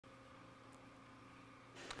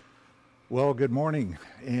Well, good morning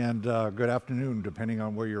and good afternoon, depending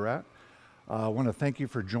on where you're at. I want to thank you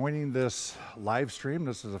for joining this live stream.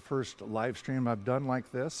 This is the first live stream I've done like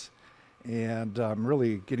this, and I'm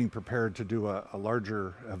really getting prepared to do a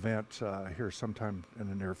larger event here sometime in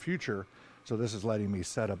the near future. So this is letting me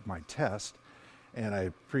set up my test, and I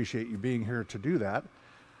appreciate you being here to do that.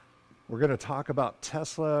 We're going to talk about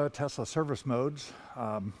Tesla service modes.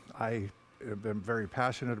 I have been very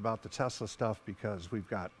passionate about the Tesla stuff because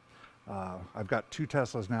I've got 2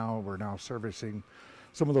 Teslas now. We're now servicing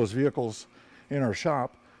some of those vehicles in our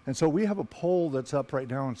shop. And so we have a poll that's up right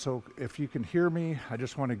now. And so if you can hear me, I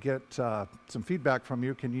just want to get some feedback from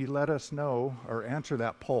you. Can you let us know or answer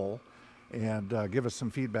that poll and give us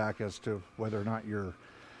some feedback as to whether or not you're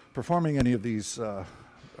performing any of these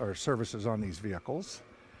or services on these vehicles?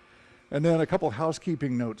 And then a couple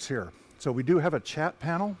housekeeping notes here. So we do have a chat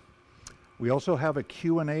panel. We also have a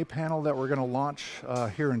Q&A panel that we're going to launch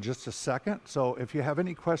here in just a second. So if you have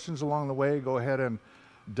any questions along the way, go ahead and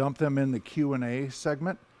dump them in the Q&A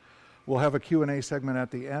segment. We'll have a Q&A segment at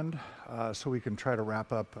the end so we can try to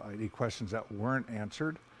wrap up any questions that weren't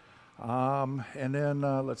answered. And then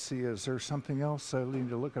let's see, is there something else? I need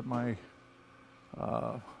to look at my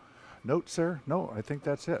notes there. No, I think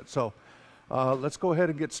that's it. So let's go ahead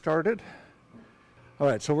and get started. All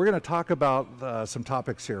right, so we're going to talk about some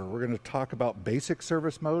topics here. We're going to talk about basic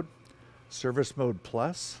service mode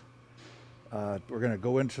plus. We're going to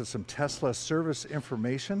go into some Tesla service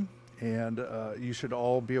information, and you should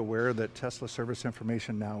all be aware that Tesla service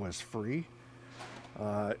information now is free.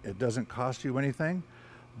 It doesn't cost you anything,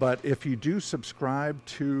 but if you do subscribe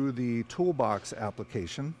to the Toolbox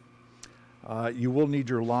application, you will need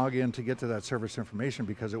your login to get to that service information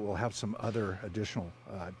because it will have some other additional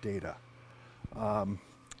data.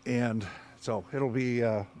 And so it'll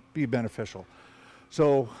be beneficial.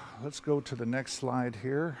 So let's go to the next slide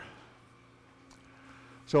here.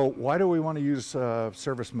 So why do we want to use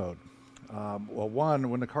service mode? Well, one,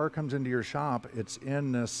 when the car comes into your shop, it's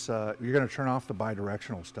in this, you're going to turn off the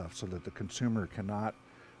bidirectional stuff so that the consumer cannot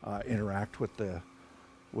interact with the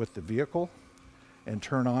vehicle and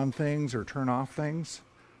turn on things or turn off things.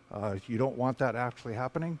 You don't want that actually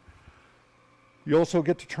happening. You also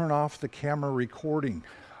get to turn off the camera recording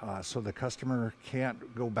so the customer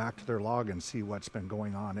can't go back to their log and see what's been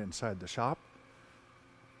going on inside the shop.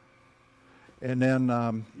 And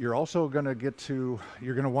then you're also going to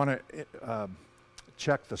you're going to want to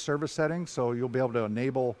check the service settings. So you'll be able to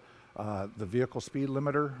enable the vehicle speed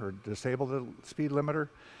limiter or disable the speed limiter.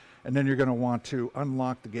 And then you're going to want to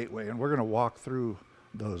unlock the gateway. And we're going to walk through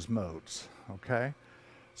those modes. Okay.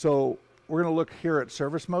 So we're going to look here at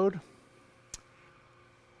service mode.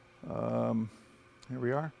 Here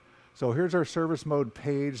we are. So here's our service mode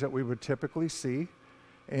page that we would typically see.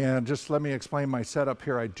 And just let me explain my setup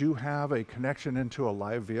here. I do have a connection into a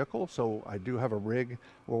live vehicle. So I do have a rig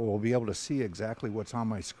where we'll be able to see exactly what's on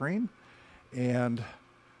my screen. And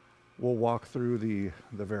we'll walk through the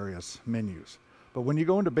various menus. But when you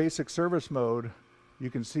go into basic service mode, you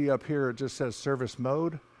can see up here it just says service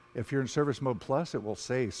mode. If you're in service mode plus, it will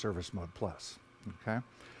say service mode plus. Okay.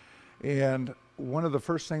 And one of the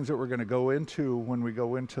first things that we're going to go into when we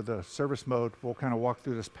go into the service mode, we'll kind of walk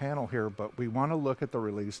through this panel here, but we want to look at the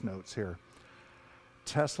release notes here.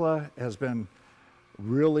 Tesla has been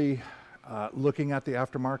really looking at the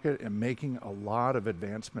aftermarket and making a lot of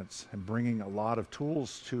advancements and bringing a lot of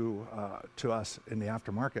tools to us in the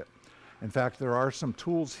aftermarket. In fact, there are some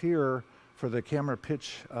tools here for the camera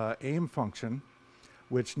pitch aim function,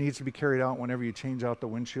 which needs to be carried out whenever you change out the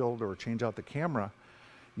windshield or change out the camera.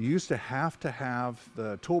 You used to have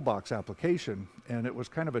the Toolbox application, and it was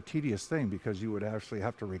kind of a tedious thing because you would actually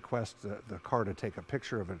have to request the car to take a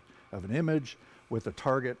picture of an image with the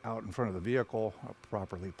target out in front of the vehicle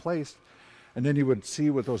properly placed. And then you would see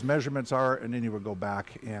what those measurements are, and then you would go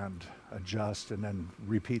back and adjust and then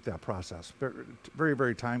repeat that process. Very,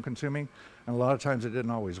 very time consuming, and a lot of times it didn't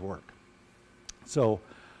always work. So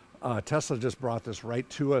Tesla just brought this right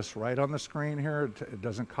to us, right on the screen here. It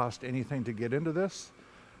doesn't cost anything to get into this.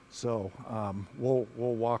 So we'll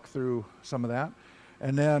walk through some of that.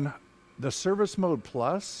 And then the service mode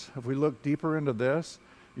plus, if we look deeper into this,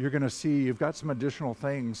 you're going to see you've got some additional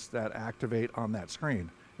things that activate on that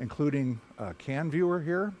screen, including a CAN viewer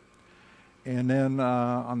here. And then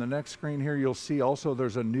on the next screen here, you'll see also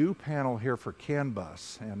there's a new panel here for CAN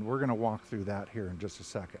bus, and we're going to walk through that here in just a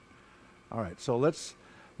second. All right, so let's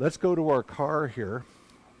go to our car here,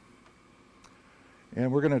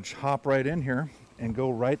 and we're going to hop right in here and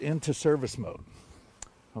go right into service mode.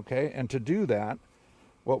 Okay, and to do that,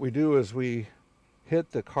 what we do is we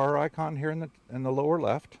hit the car icon here in the lower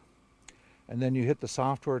left, and then you hit the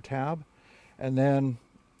software tab, And then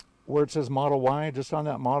where it says Model Y, just on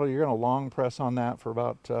that model, you're going to long press on that for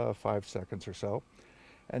about 5 seconds or so.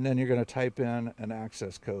 And then you're going to type in an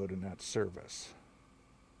access code, and that's service.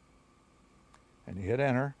 And you hit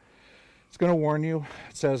enter. It's going to warn you.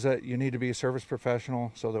 It says that you need to be a service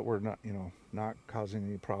professional so that we're not, not causing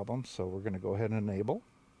any problems. So we're going to go ahead and enable.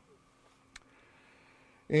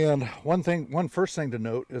 And one first thing to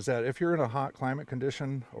note is that if you're in a hot climate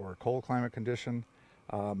condition or a cold climate condition,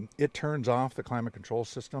 it turns off the climate control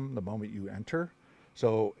system the moment you enter.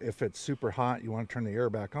 So if it's super hot, you want to turn the air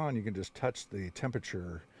back on, you can just touch the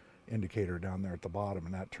temperature indicator down there at the bottom,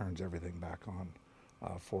 and that turns everything back on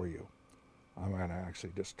for you. I'm going to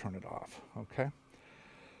actually just turn it off. Okay.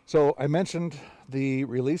 So I mentioned the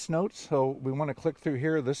release notes. So we want to click through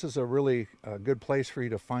here. This is a really good place for you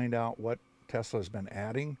to find out what Tesla has been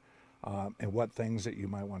adding and what things that you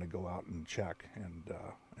might want to go out and check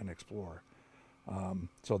and explore.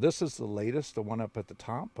 So this is the latest, the one up at the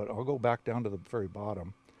top, but I'll go back down to the very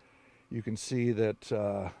bottom. You can see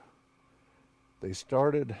that they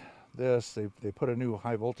started this. They put a new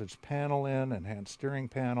high voltage panel in, enhanced steering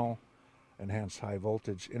panel, enhanced high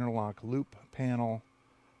voltage interlock loop panel,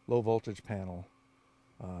 low voltage panel,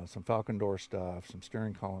 some Falcon door stuff, some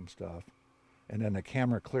steering column stuff, and then the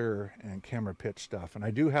camera clear and camera pitch stuff. And I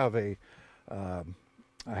do have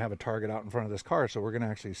I have a target out in front of this car, so we're going to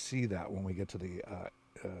actually see that when we get to the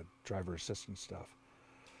driver assistance stuff.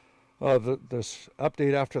 This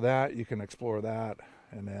update after that, you can explore that.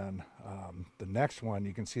 And then the next one,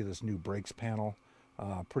 you can see this new brakes panel.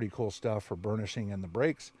 Pretty cool stuff for burnishing in the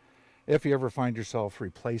brakes. If you ever find yourself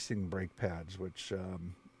replacing brake pads, which,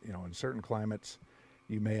 in certain climates,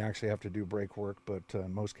 you may actually have to do brake work, but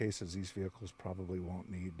in most cases, these vehicles probably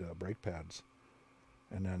won't need brake pads.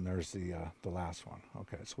 And then there's the last one.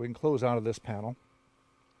 Okay, so we can close out of this panel.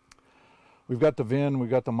 We've got the VIN, we've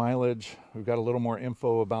got the mileage, we've got a little more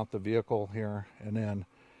info about the vehicle here. And then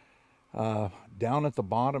down at the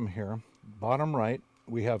bottom here, bottom right,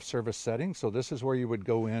 we have service settings. So this is where you would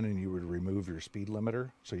go in and you would remove your speed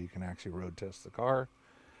limiter so you can actually road test the car.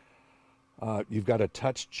 You've got a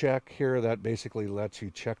touch check here that basically lets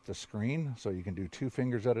you check the screen. So you can do 2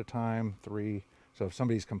 fingers at a time, 3. So if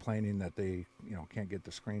somebody's complaining that they can't get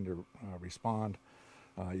the screen to respond,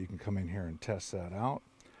 you can come in here and test that out.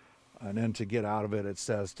 And then to get out of it, it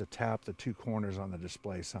says to tap the 2 corners on the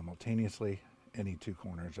display simultaneously. Any 2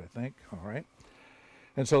 corners, I think. All right.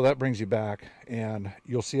 And so that brings you back, and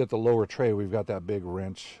you'll see at the lower tray we've got that big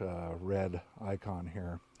wrench red icon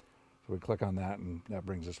here. So we click on that, and that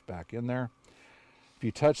brings us back in there. If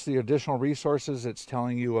you touch the additional resources, it's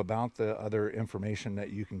telling you about the other information that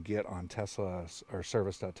you can get on Tesla or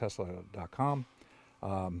service.tesla.com.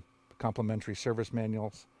 Complimentary service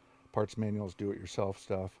manuals, parts manuals, do-it-yourself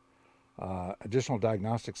stuff, additional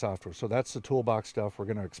diagnostic software. So that's the toolbox stuff. We're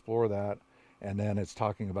going to explore that. And then it's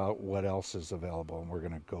talking about what else is available, and we're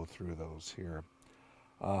going to go through those here.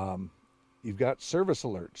 You've got service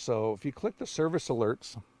alerts. So if you click the service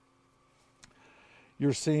alerts,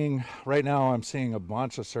 you're seeing, right now I'm seeing a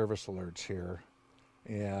bunch of service alerts here.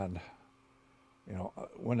 And,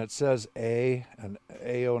 when it says A, an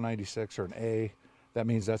A096 or an A, that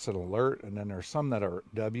means that's an alert. And then there's some that are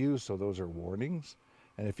W, so those are warnings.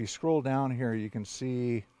 And if you scroll down here, you can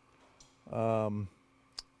see...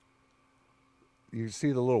 you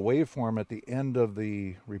see the little waveform at the end of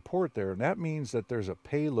the report there, and that means that there's a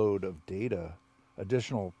payload of data,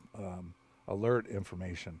 additional alert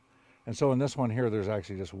information. And so in this one here, there's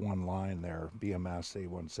actually just one line there, BMS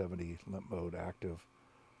A170 limp mode active,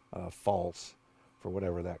 false, for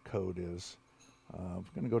whatever that code is. I'm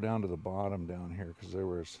going to go down to the bottom down here because there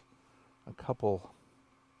was a couple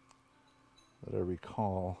that I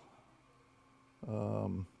recall.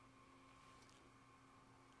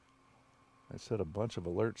 I said a bunch of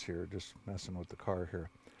alerts here, just messing with the car here.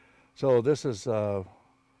 So this is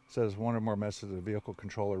says one or more messages the vehicle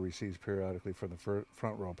controller receives periodically from the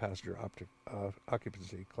front row passenger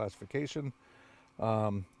occupancy classification,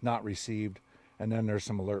 not received, and then there's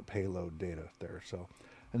some alert payload data there. So,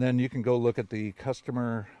 and then you can go look at the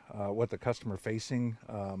customer, what the customer facing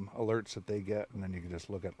alerts that they get, and then you can just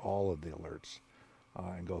look at all of the alerts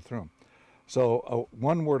and go through them. So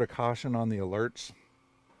one word of caution on the alerts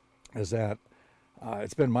is that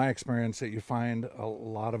it's been my experience that you find a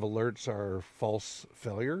lot of alerts are false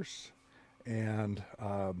failures, and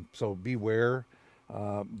so beware.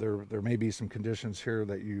 There may be some conditions here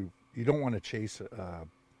that you don't want to chase,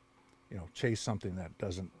 chase something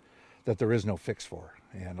that there is no fix for.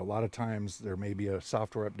 And a lot of times there may be a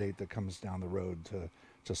software update that comes down the road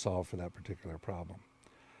to solve for that particular problem.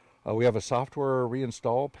 We have a software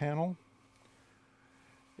reinstall panel.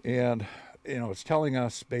 And it's telling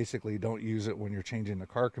us basically don't use it when you're changing the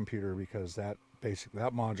car computer, because that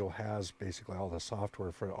module has basically all the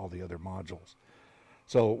software for all the other modules.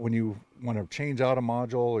 So when you want to change out a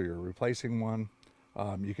module or you're replacing one,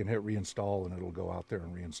 you can hit reinstall and it'll go out there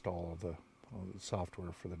and reinstall all the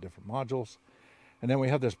software for the different modules. And then we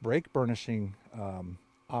have this brake burnishing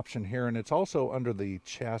option here, and it's also under the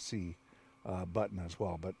chassis button as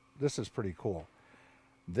well, but this is pretty cool.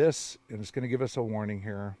 This, and it's going to give us a warning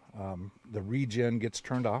here, the regen gets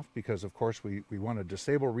turned off because of course we want to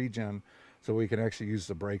disable regen so we can actually use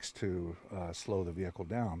the brakes to slow the vehicle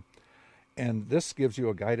down. And this gives you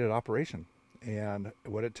a guided operation, and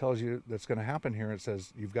what it tells you that's going to happen here, it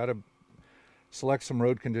says you've got to select some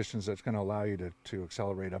road conditions that's going to allow you to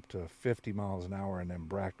accelerate up to 50 miles an hour and then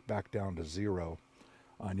back down to 0.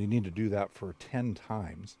 And you need to do that for 10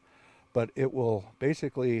 times. But it will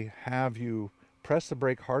basically have you press the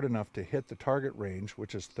brake hard enough to hit the target range,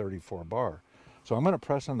 which is 34 bar. So I'm going to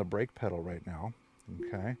press on the brake pedal right now,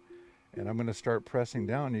 okay? And I'm going to start pressing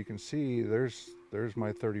down. You can see there's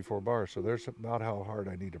my 34 bar. So there's about how hard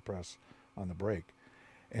I need to press on the brake.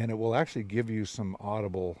 And it will actually give you some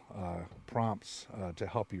audible prompts to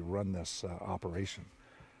help you run this operation.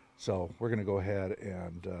 So we're going to go ahead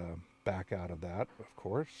and back out of that, of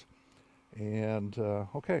course. And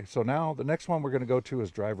okay, so now the next one we're going to go to is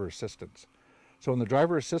driver assistance. So in the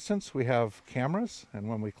driver assistance, we have cameras, and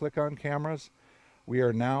when we click on cameras, we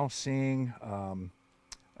are now seeing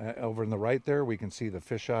over in the right there, we can see the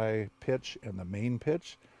fisheye pitch and the main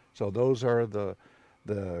pitch. So those are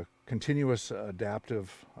the continuous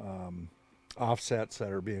adaptive offsets that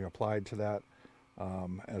are being applied to that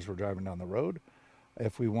as we're driving down the road.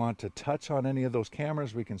 If we want to touch on any of those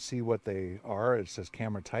cameras, we can see what they are. It says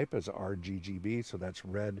camera type is RGB, so that's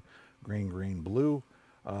red, green, blue.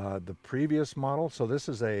 The previous model, so this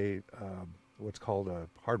is a what's called a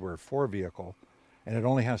hardware 4 vehicle, and it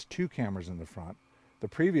only has 2 cameras in the front. The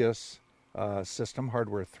previous system,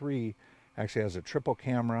 hardware 3, actually has a triple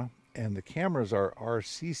camera, and the cameras are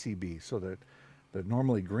RCCB, so that the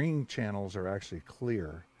normally green channels are actually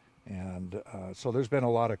clear. And so there's been a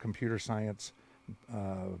lot of computer science,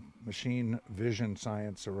 machine vision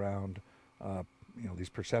science around these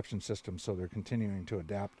perception systems, so they're continuing to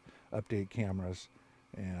update cameras,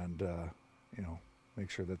 and make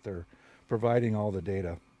sure that they're providing all the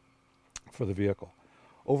data for the vehicle.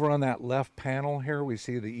 Over on that left panel here, we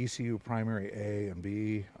see the ECU primary A and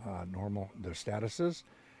B, normal, their statuses.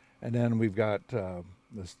 And then we've got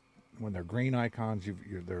this, when they're green icons,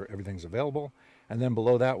 everything's available. And then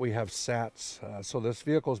below that we have SATs. So this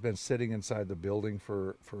vehicle has been sitting inside the building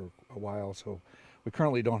for a while, so we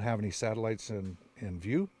currently don't have any satellites in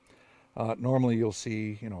view. Normally you'll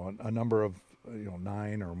see a number of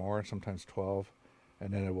 9 or more, sometimes 12,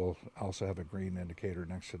 and then it will also have a green indicator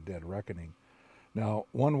next to dead reckoning. Now,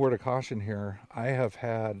 one word of caution here, I have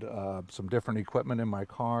had some different equipment in my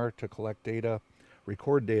car to collect data,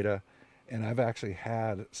 record data, and I've actually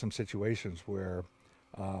had some situations where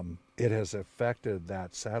it has affected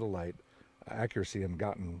that satellite accuracy and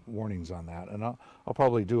gotten warnings on that. And I'll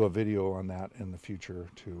probably do a video on that in the future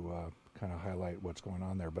to kind of highlight what's going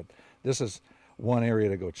on there. But this is one area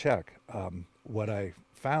to go check. What I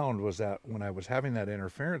found was that when I was having that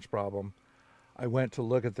interference problem, I went to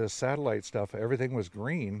look at this satellite stuff. Everything was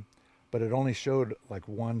green, but it only showed like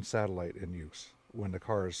 1 satellite in use when the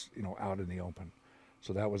car is out in the open.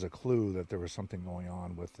 So that was a clue that there was something going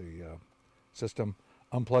on with the system.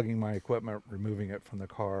 Unplugging my equipment, removing it from the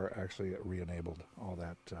car, actually re-enabled all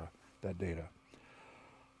that data.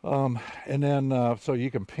 And then so you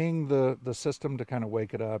can ping the system to kind of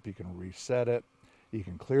wake it up. You can reset it. You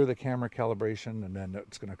can clear the camera calibration, and then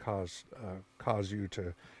it's going to cause you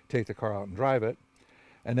to take the car out and drive it.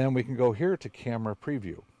 And then we can go here to camera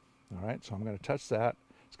preview. All right, so I'm going to touch that.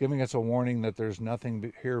 It's giving us a warning that there's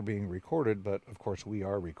nothing here being recorded, but of course we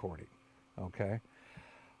are recording. Okay.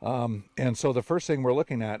 And so the first thing we're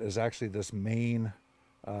looking at is actually this main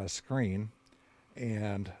screen,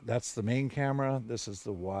 and that's the main camera. This is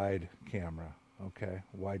the wide camera. Okay,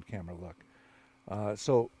 wide camera look.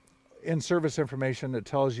 So in service information, it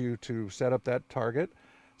tells you to set up that target.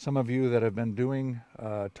 Some of you that have been doing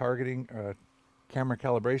targeting camera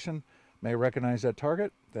calibration may recognize that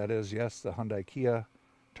target. That is, yes, the Hyundai Kia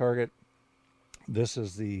target. This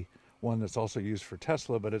is the one that's also used for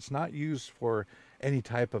Tesla, but it's not used for any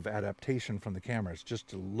type of adaptation from the camera. It's just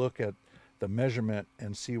to look at the measurement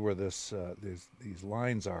and see where these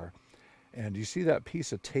lines are. And you see that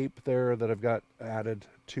piece of tape there that I've got added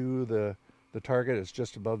to the target? It's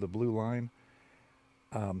just above the blue line.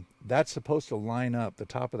 that's supposed to line up, the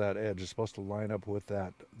top of that edge is supposed to line up with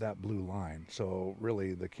that blue line. So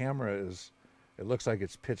really the camera is, it looks like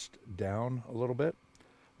it's pitched down a little bit,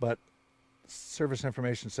 but service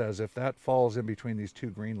information says if that falls in between these two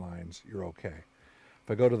green lines, you're okay.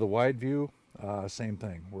 If I go to the wide view, same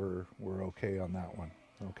thing, we're okay on that one,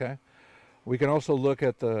 okay? We can also look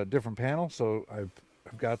at the different panels. So I've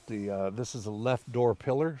got the, this is a left door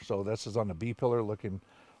pillar. So this is on the B pillar looking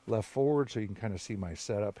left forward. So you can kind of see my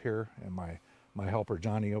setup here and my helper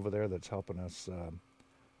Johnny over there that's helping us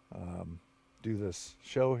do this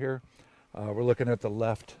show here. We're looking at the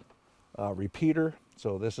left repeater.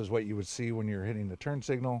 So this is what you would see when you're hitting the turn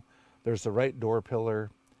signal. There's the right door pillar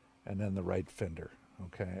and then the right fender,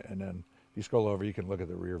 okay? And then if you scroll over, you can look at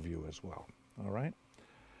the rear view as well, all right?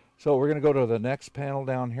 So we're going to go to the next panel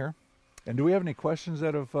down here. And do we have any questions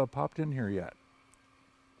that have popped in here yet?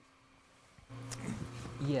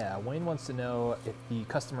 Yeah, Wayne wants to know if the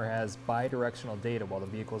customer has bi-directional data while the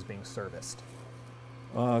vehicle is being serviced.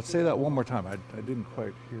 Say that one more time. I didn't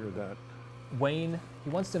quite hear that. Wayne, he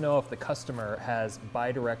wants to know if the customer has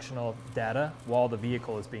bi-directional data while the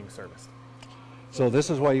vehicle is being serviced. So this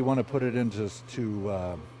is why you want to put it into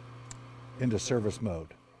service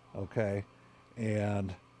mode, okay?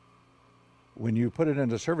 And when you put it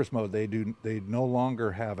into service mode, they no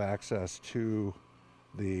longer have access to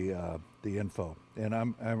the info.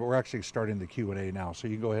 And we're actually starting the Q&A now, so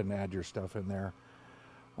you can go ahead and add your stuff in there.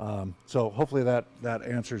 So hopefully that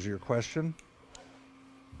answers your question.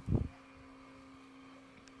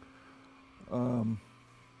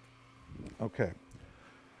 Okay.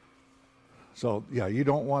 So yeah, you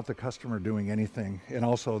don't want the customer doing anything. And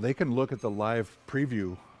also they can look at the live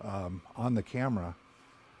preview on the camera.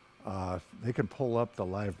 They can pull up the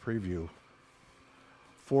live preview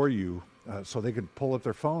for you. So they can pull up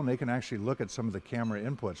their phone. They can actually look at some of the camera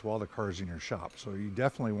inputs while the car's in your shop. So you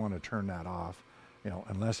definitely want to turn that off,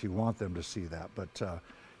 unless you want them to see that. But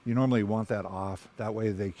you normally want that off. That way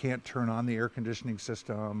they can't turn on the air conditioning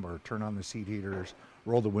system or turn on the seat heaters,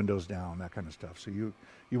 roll the windows down, that kind of stuff. So you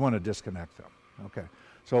want to disconnect them. Okay.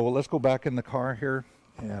 So let's go back in the car here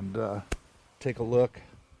and take a look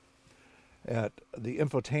at the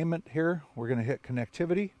infotainment here. We're going to hit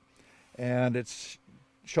connectivity, and it's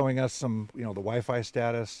showing us some, the Wi-Fi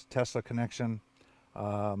status, Tesla connection,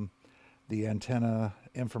 the antenna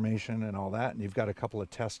information and all that. And you've got a couple of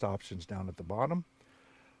test options down at the bottom.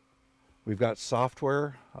 We've got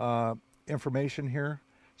software information here.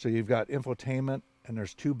 So you've got infotainment, and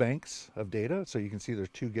there's 2 banks of data. So you can see there's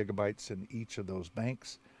 2 gigabytes in each of those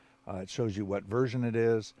banks. It shows you what version it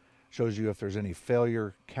is, shows you if there's any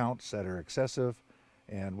failure counts that are excessive,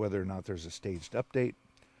 and whether or not there's a staged update,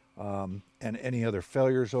 and any other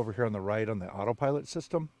failures over here on the right on the autopilot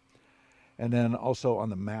system. And then also on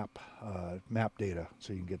the map data,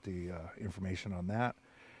 so you can get the information on that.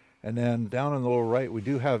 And then down in the lower right, we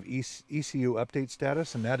do have ECU update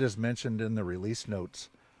status, and that is mentioned in the release notes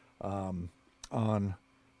on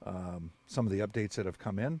some of the updates that have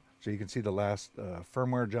come in. So you can see the last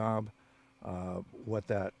firmware job, what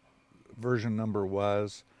that version number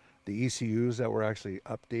was, the ECUs that were actually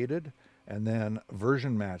updated, and then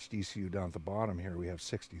version matched ECU down at the bottom here. We have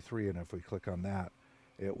 63, and if we click on that,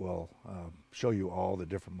 it will show you all the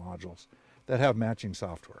different modules that have matching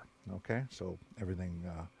software. Okay, so everything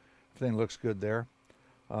looks good there.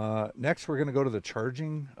 Next, we're going to go to the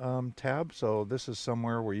charging tab. So this is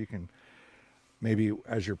somewhere where you can, maybe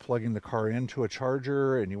as you're plugging the car into a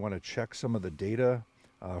charger and you want to check some of the data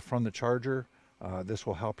from the charger, this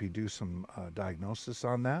will help you do some diagnosis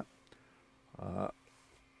on that.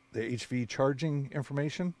 The HV charging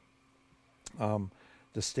information,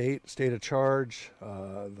 the state of charge,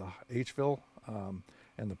 the HVIL,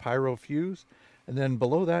 and the pyro fuse. And then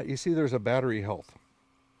below that, you see there's a battery health.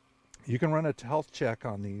 You can run a health check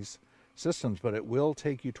on these systems, but it will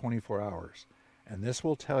take you 24 hours. And this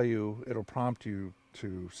will tell you, it'll prompt you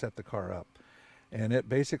to set the car up. And it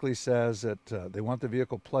basically says that they want the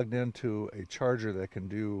vehicle plugged into a charger that can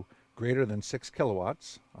do greater than 6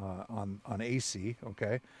 kilowatts on AC,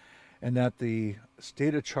 okay? And that the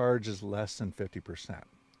state of charge is less than 50%,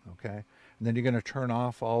 okay? And then you're going to turn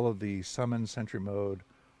off all of the summon, sentry mode,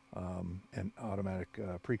 and automatic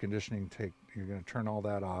preconditioning. You're going to turn all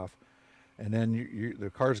that off. And then the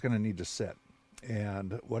car's going to need to sit.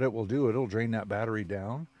 And what it will do, it'll drain that battery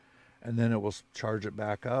down, and then it will charge it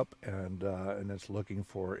back up, and it's looking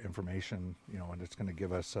for information, and it's going to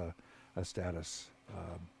give us a status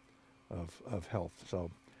of health. So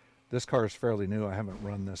this car is fairly new. I haven't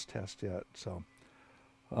run this test yet. So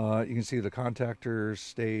you can see the contactors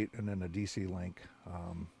state and then a DC link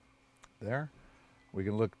there. We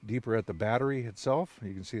can look deeper at the battery itself.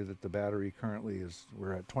 You can see that the battery currently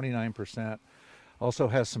we're at 29%. Also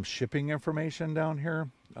has some shipping information down here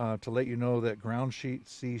to let you know that ground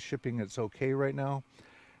sea shipping it's okay right now,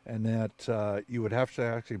 and that you would have to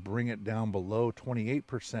actually bring it down below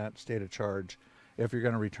 28% state of charge if you're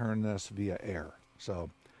going to return this via air. So,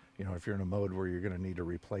 you know, if you're in a mode where you're going to need to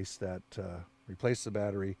replace the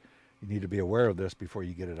battery, you need to be aware of this before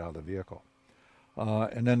you get it out of the vehicle.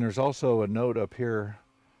 And then there's also a note up here.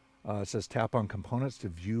 It says tap on components to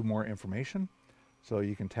view more information. So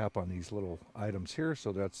you can tap on these little items here.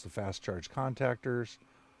 So that's the fast charge contactors.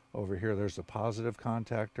 Over here, there's the positive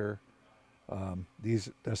contactor.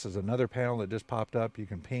 This is another panel that just popped up. You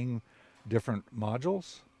can ping different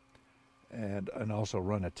modules and also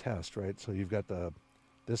run a test, right? So you've got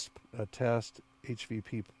this test,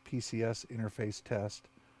 HVP PCS interface test.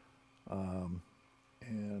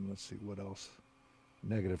 And let's see what else.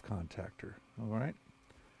 Negative contactor. All right.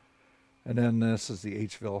 And then this is the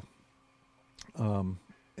HVIL.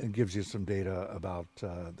 It gives you some data about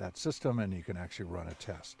that system, and you can actually run a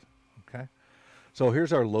test. Okay. So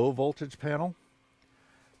here's our low voltage panel,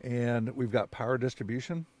 and we've got power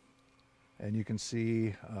distribution, and you can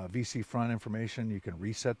see VC front information. You can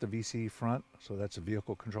reset the VC front, so that's a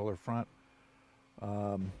vehicle controller front.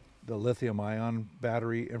 The lithium ion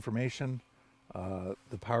battery information,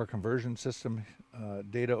 the power conversion system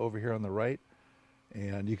data over here on the right,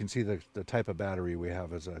 and you can see the type of battery we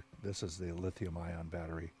have this is the lithium ion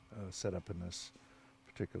battery set up in this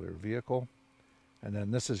particular vehicle. And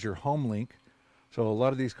then this is your home link. So a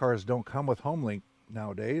lot of these cars don't come with home link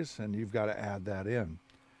nowadays, and you've got to add that in.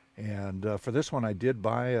 And for this one, I did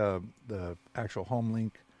buy the actual home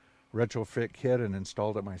link retrofit kit and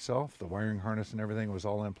installed it myself. The wiring harness and everything was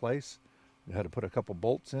all in place. You had to put a couple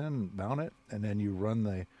bolts in, mount it, and then you run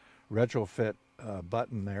the retrofit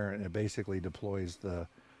button there, and it basically deploys the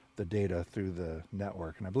data through the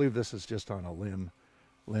network. And I believe this is just on a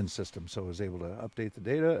LIN system, so I was able to update the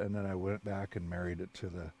data, and then I went back and married it to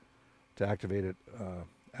activate it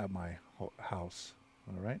at my house.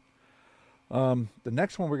 All right. The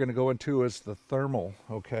next one we're going to go into is the thermal.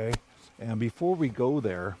 Okay, and before we go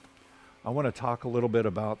there, I want to talk a little bit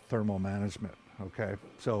about thermal management. Okay,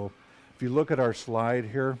 so if you look at our slide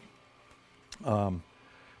here, and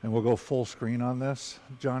we'll go full screen on this,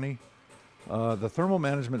 Johnny. The thermal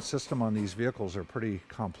management system on these vehicles are pretty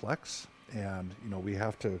complex, and you know we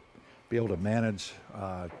have to be able to manage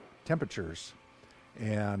temperatures.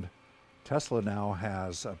 And Tesla now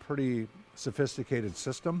has a pretty sophisticated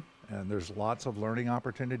system, and there's lots of learning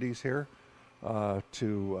opportunities here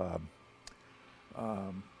to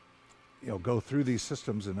go through these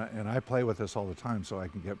systems, and I play with this all the time so I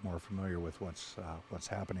can get more familiar with what's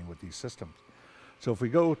happening with these systems. So if we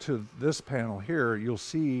go to this panel here, you'll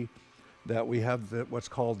see that we have what's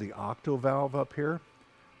called the octo valve up here.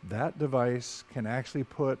 That device can actually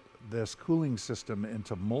put this cooling system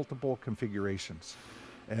into multiple configurations.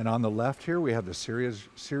 And on the left here, we have the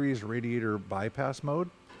series radiator bypass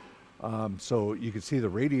mode. So you can see the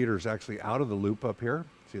radiator is actually out of the loop up here.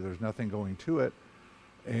 See, there's nothing going to it.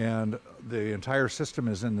 And the entire system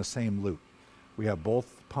is in the same loop. We have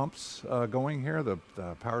both pumps going here, the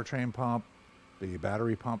powertrain pump, the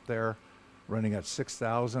battery pump there, running at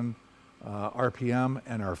 6,000 RPM,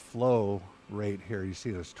 and our flow rate here, you see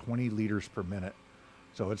there's 20 liters per minute.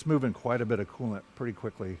 So it's moving quite a bit of coolant pretty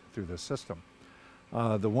quickly through the system.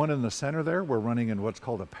 The one in the center there, we're running in what's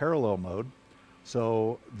called a parallel mode.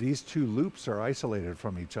 So these two loops are isolated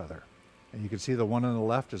from each other. And you can see the one on the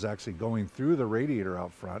left is actually going through the radiator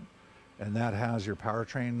out front, and that has your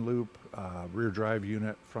powertrain loop, rear drive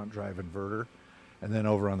unit, front drive inverter. And then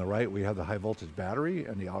over on the right, we have the high voltage battery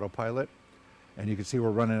and the autopilot. And you can see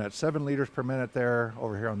we're running at 7 liters per minute there.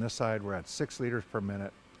 Over here on this side, we're at 6 liters per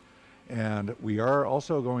minute. And we are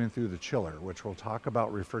also going through the chiller, which we'll talk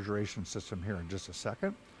about refrigeration system here in just a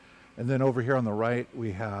second. And then over here on the right,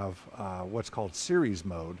 we have what's called series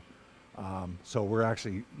mode. So we're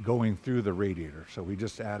actually going through the radiator. So we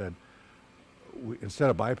just added,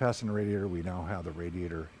 instead of bypassing the radiator, we now have the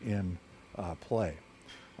radiator in play.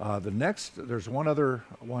 There's one other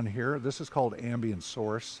one here. This is called ambient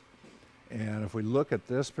source. And if we look at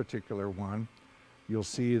this particular one, you'll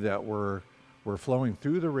see that we're flowing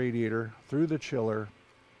through the radiator, through the chiller,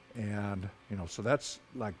 and so that's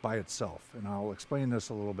like by itself. And I'll explain this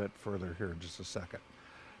a little bit further here in just a second.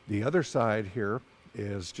 The other side here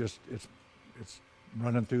is just it's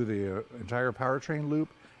running through the entire powertrain loop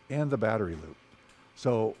and the battery loop.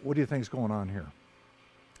 So what do you think is going on here?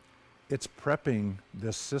 It's prepping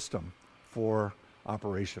this system for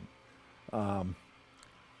operation.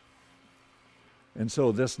 And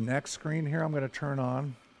so this next screen here I'm going to turn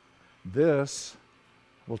on. This,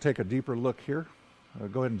 we'll take a deeper look here.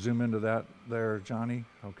 Go ahead and zoom into that there, Johnny.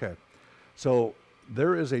 Okay. So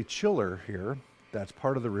there is a chiller here that's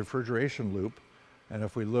part of the refrigeration loop. And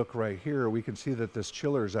if we look right here, we can see that this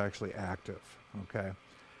chiller is actually active, okay?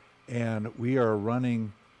 And we are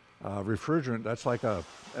running refrigerant, that's like an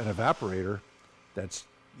evaporator that's,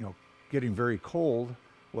 getting very cold.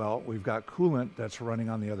 Well, we've got coolant that's running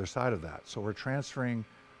on the other side of that. So we're transferring,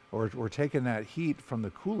 or we're taking that heat from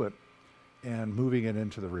the coolant and moving it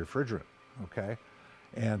into the refrigerant, okay?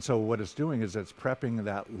 And so what it's doing is it's prepping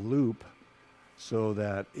that loop so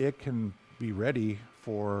that it can be ready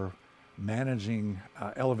for managing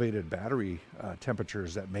elevated battery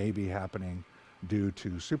temperatures that may be happening due to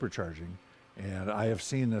supercharging. And I have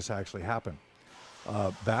seen this actually happen.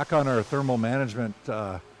 Back on our thermal management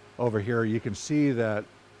over here, you can see that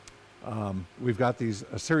we've got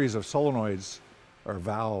a series of solenoids or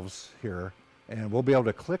valves here, and we'll be able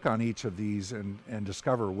to click on each of these and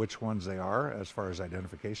discover which ones they are as far as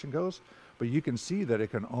identification goes. But you can see that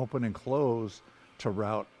it can open and close to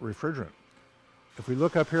route refrigerant. If we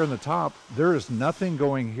look up here in the top, there is nothing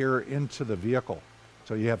going here into the vehicle.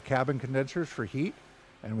 So you have cabin condensers for heat,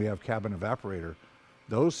 and we have cabin evaporator.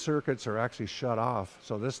 Those circuits are actually shut off.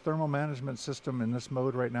 So this thermal management system in this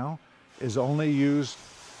mode right now is only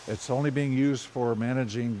being used for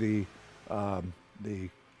managing the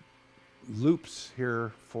loops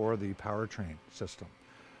here for the powertrain system.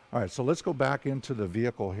 All right, so let's go back into the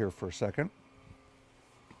vehicle here for a second.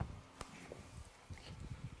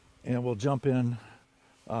 And we'll jump in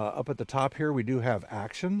up at the top here. We do have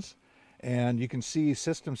actions, and you can see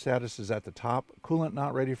system status is at the top. Coolant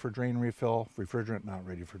not ready for drain refill, refrigerant not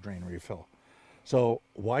ready for drain refill. So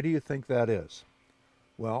why do you think that is?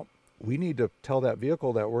 Well, we need to tell that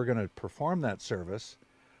vehicle that we're going to perform that service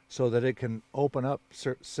so that it can open up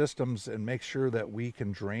systems and make sure that we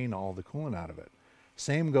can drain all the coolant out of it.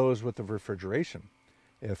 Same goes with the refrigeration.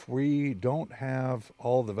 If we don't have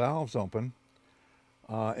all the valves open,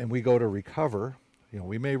 and we go to recover,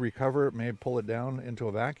 we may recover it, may pull it down into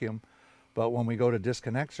a vacuum, but when we go to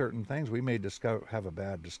disconnect certain things, we may have a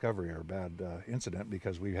bad discovery or a bad incident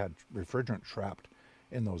because we had refrigerant trapped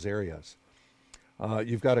in those areas.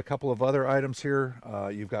 You've got a couple of other items here.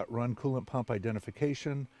 You've got run coolant pump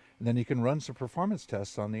identification, and then you can run some performance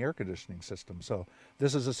tests on the air conditioning system. So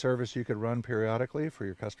this is a service you could run periodically for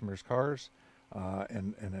your customers' cars,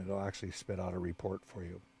 and it'll actually spit out a report for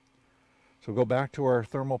you. So go back to our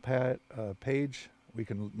thermal page. We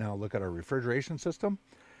can now look at our refrigeration system.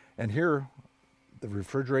 And here, the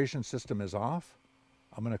refrigeration system is off.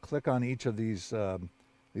 I'm going to click on each of these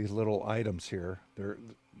little items here. They're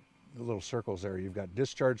the little circles there. You've got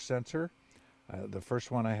discharge sensor. The first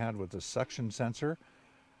one I had was the suction sensor.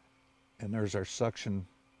 And there's our suction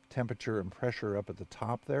temperature and pressure up at the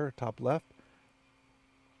top there, top left.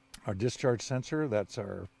 Our discharge sensor, that's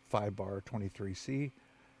our 5-bar 23C.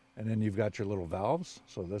 And then you've got your little valves.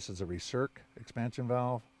 So this is a recirc expansion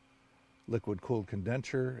valve, liquid cooled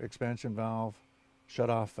condenser expansion valve,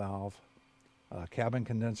 shut-off valve, cabin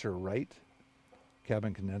condenser right,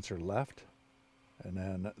 cabin condenser left, and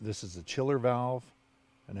then this is the chiller valve,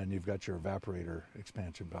 and then you've got your evaporator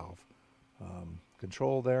expansion valve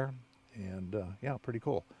control there, and yeah, pretty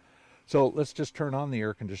cool. So let's just turn on the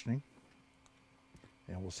air conditioning,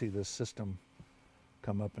 and we'll see this system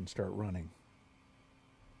come up and start running.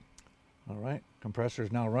 All right, compressor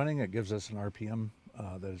is now running. It gives us an RPM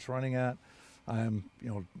that it's running at. I'm,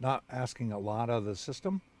 not asking a lot of the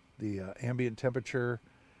system. The ambient temperature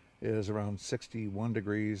is around 61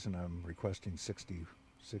 degrees, and I'm requesting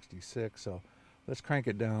 66. So let's crank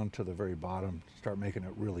it down to the very bottom, start making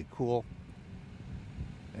it really cool.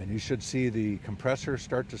 And you should see the compressor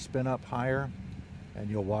start to spin up higher, and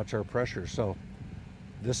you'll watch our pressure. So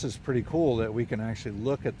this is pretty cool that we can actually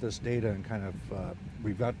look at this data and kind of,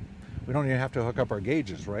 we don't even have to hook up our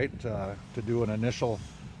gauges, right, to do an initial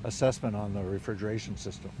assessment on the refrigeration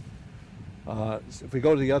system. If we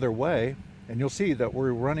go the other way, and you'll see that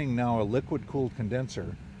we're running now a liquid cooled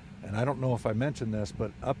condenser, and I don't know if I mentioned this,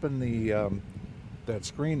 but up in the that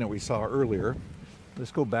screen that we saw earlier,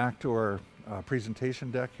 let's go back to our presentation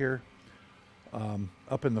deck here.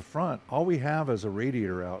 Up in the front, all we have is a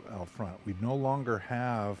radiator out front. We no longer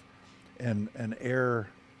have an air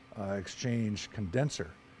exchange condenser.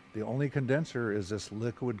 The only condenser is this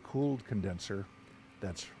liquid cooled condenser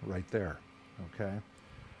that's right there, okay?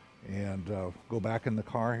 And go back in the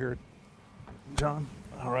car here, John.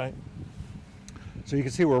 All right. So you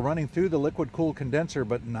can see we're running through the liquid cooled condenser,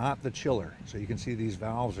 but not the chiller. So you can see these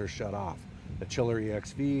valves are shut off. The chiller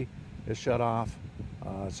EXV is shut off.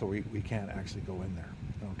 so we can't actually go in there,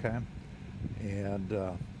 okay? And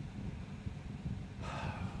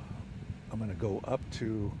I'm going to go up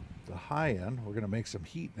to the high end. We're going to make some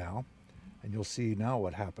heat now, and you'll see now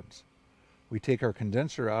what happens. We take our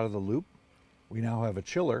condenser out of the loop. We now have a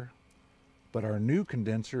chiller, but our new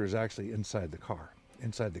condenser is actually inside the car,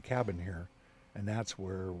 inside the cabin here, and that's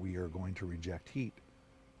where we are going to reject heat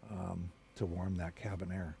to warm that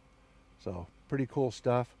cabin air. So pretty cool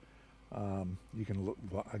stuff. You can look,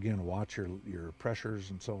 again, watch your pressures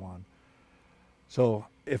and so on. So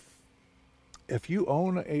if you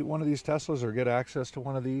own one of these Teslas or get access to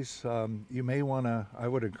one of these, you may want to, I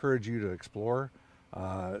would encourage you to explore,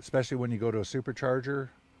 especially when you go to a supercharger.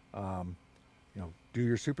 You know, do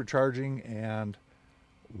your supercharging and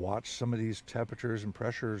watch some of these temperatures and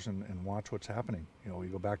pressures and watch what's happening. You know, we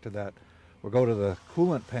go back to that, we'll go to the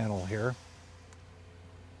coolant panel here.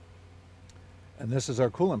 And this is our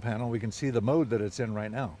coolant panel. We can see the mode that it's in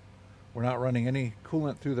right now. We're not running any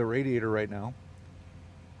coolant through the radiator right now.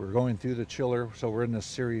 We're going through the chiller, so we're in this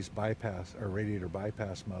series bypass, or radiator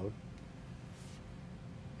bypass mode.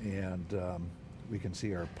 And we can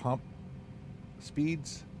see our pump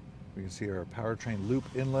speeds. We can see our powertrain loop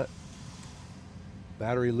inlet,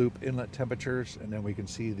 battery loop inlet temperatures, and then we can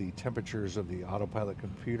see the temperatures of the autopilot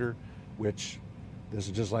computer, which this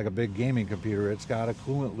is just like a big gaming computer. It's got a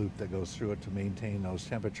coolant loop that goes through it to maintain those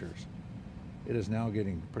temperatures. It is now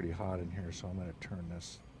getting pretty hot in here, so I'm going to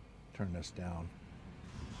turn this down.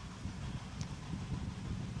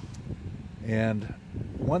 And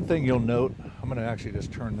one thing you'll note, I'm going to actually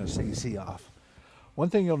just turn this AC off. One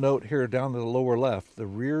thing you'll note here down to the lower left, the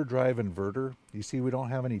rear drive inverter, you see we don't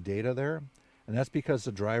have any data there, and that's because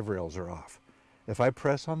the drive rails are off. If I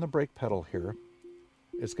press on the brake pedal here,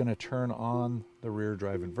 it's going to turn on the rear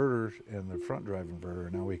drive inverter and the front drive inverter,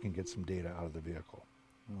 and now we can get some data out of the vehicle.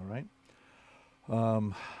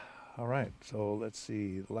 All right, so let's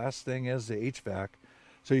see. The last thing is the HVAC.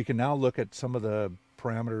 So you can now look at some of the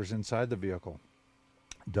parameters inside the vehicle.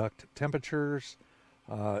 Duct temperatures,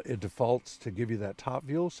 it defaults to give you that top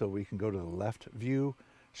view, so we can go to the left view,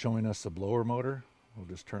 showing us the blower motor. We'll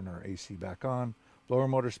just turn our AC back on. Blower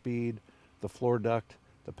motor speed, the floor duct,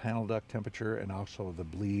 the panel duct temperature, and also the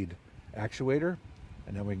bleed actuator.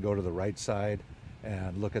 And then we can go to the right side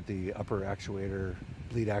and look at the upper actuator,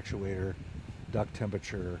 bleed actuator, duct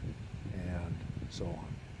temperature, and so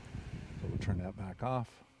on. So we'll turn that back off.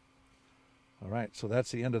 All right, so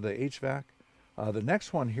that's the end of the HVAC. The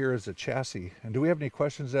next one here is the chassis. And do we have any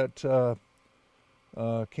questions that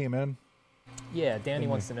came in? Yeah, Danny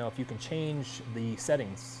wants to know if you can change the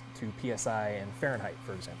settings to PSI and Fahrenheit,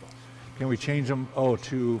 for example. Can we change them,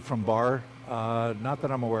 from bar? Not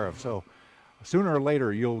that I'm aware of. So sooner or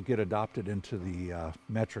later, you'll get adopted into the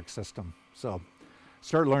metric system. So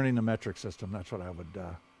start learning the metric system. That's what I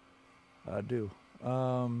would do.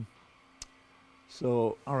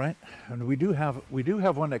 So, all right, and we do have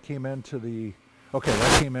one that came into the,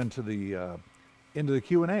 into the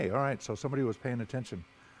Q&A. All right, so somebody was paying attention.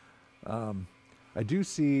 I do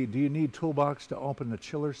see, do you need toolbox to open the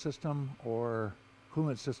chiller system or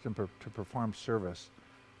coolant system to perform service,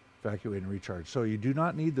 evacuate and recharge? So you do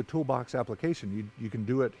not need the toolbox application. You can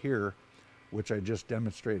do it here, which I just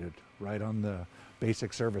demonstrated right on the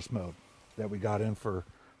basic service mode that we got in for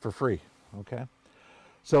free, okay?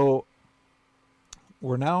 So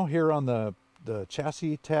we're now here on the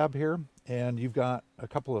chassis tab here, and you've got a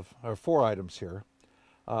couple of, 4 items here,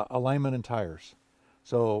 alignment and tires.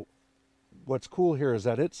 So what's cool here is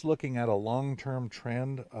that it's looking at a long-term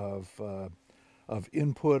trend of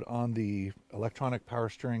input on the electronic power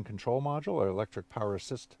steering control module or electric power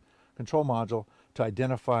assist control module to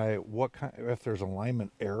identify if there's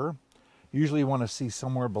alignment error. Usually you want to see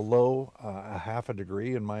somewhere below a half a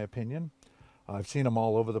degree, in my opinion. I've seen them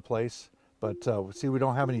all over the place, but see, we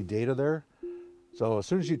don't have any data there. So as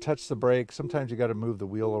soon as you touch the brake, sometimes you got to move the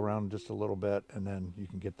wheel around just a little bit, and then you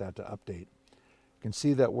can get that to update. You can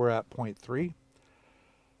see that we're at 0.3.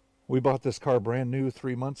 We bought this car brand new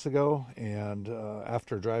 3 months ago, and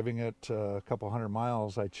after driving it a couple hundred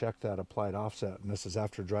miles, I checked that applied offset, and this is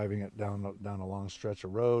after driving it down a long stretch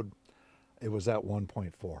of road. It was at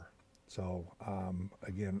 1.4. So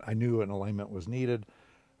again, I knew an alignment was needed,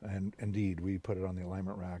 and indeed we put it on the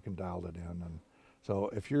alignment rack and dialed it in. And so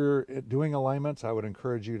if you're doing alignments, I would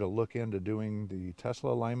encourage you to look into doing the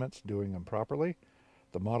Tesla alignments, doing them properly.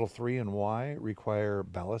 The Model 3 and Y require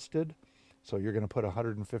ballasted, so you're going to put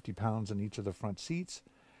 150 pounds in each of the front seats,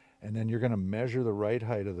 and then you're going to measure the ride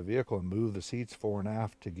height of the vehicle and move the seats fore and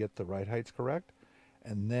aft to get the ride heights correct,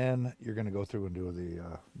 and then you're going to go through and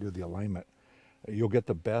do the alignment. You'll get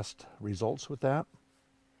the best results with that.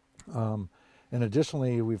 And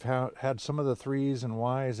additionally, we've had some of the 3s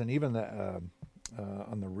and Ys, and even the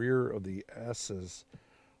on the rear of the S's,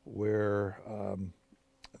 where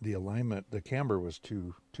the alignment, the camber was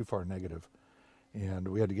too far negative, and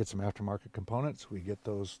we had to get some aftermarket components. We get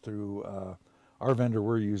those through our vendor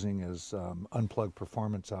we're using is Unplugged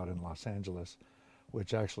Performance out in Los Angeles,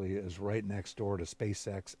 which actually is right next door to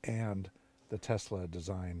SpaceX and the Tesla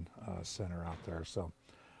Design Center out there. So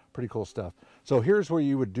pretty cool stuff. So here's where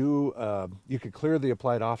you would do, you could clear the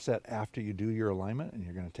applied offset after you do your alignment, and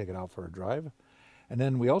you're going to take it out for a drive. And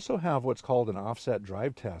then we also have what's called an offset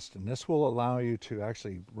drive test, and this will allow you to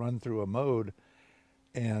actually run through a mode,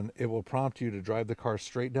 and it will prompt you to drive the car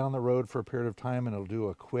straight down the road for a period of time, and it'll do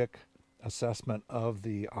a quick assessment of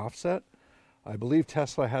the offset. I believe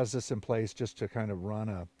Tesla has this in place just to kind of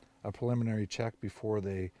run a preliminary check before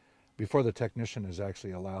the technician is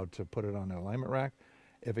actually allowed to put it on the alignment rack.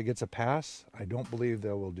 If it gets a pass, I don't believe they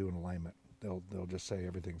will do an alignment. They'll just say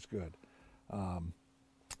everything's good.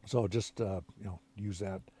 So just use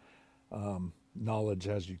that knowledge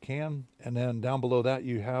as you can. And then down below that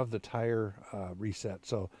you have the tire reset.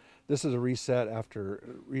 So this is a reset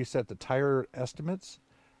the tire estimates,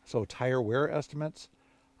 so tire wear estimates.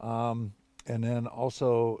 And then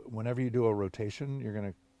also whenever you do a rotation, you're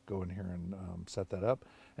going to go in here and set that up.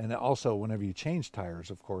 And also whenever you change tires,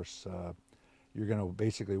 of course, you're going to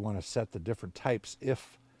basically want to set the different types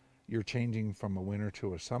if you're changing from a winter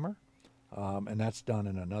to a summer. And that's done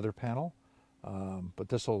in another panel. But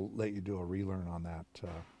this will let you do a relearn on that.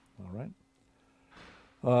 All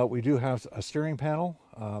right. We do have a steering panel.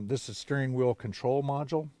 This is steering wheel control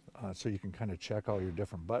module. So you can kind of check all your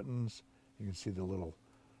different buttons. You can see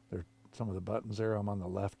some of the buttons there. I'm on the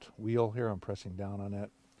left wheel here. I'm pressing down on it.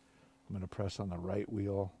 I'm going to press on the right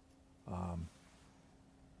wheel.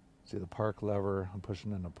 See the park lever. I'm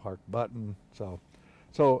pushing in the park button. So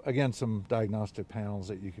again, some diagnostic panels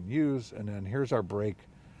that you can use. And then here's our brake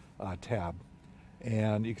tab.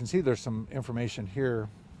 And you can see there's some information here.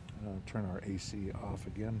 Turn our AC off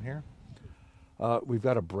again here. We've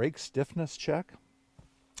got a brake stiffness check.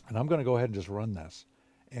 And I'm going to go ahead and just run this.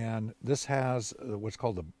 And this has what's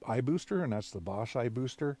called the eye booster, and that's the Bosch eye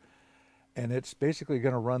booster. And it's basically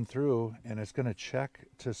going to run through, and it's going to check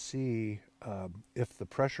to see if the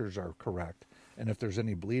pressures are correct and if there's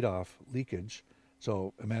any bleed off leakage.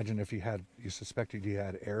 So imagine if you suspected you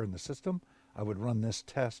had air in the system, I would run this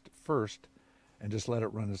test first and just let it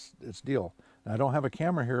run its deal. Now, I don't have a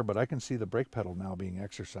camera here, but I can see the brake pedal now being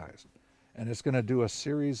exercised. And it's going to do a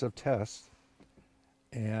series of tests,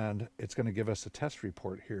 and it's going to give us a test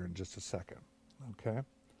report here in just a second. Okay.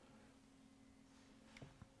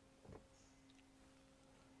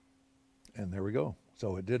 And there we go.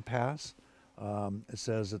 So it did pass. It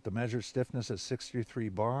says that the measured stiffness is 63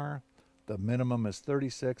 bar, the minimum is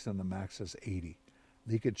 36, and the max is 80.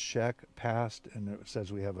 Leakage check passed, and it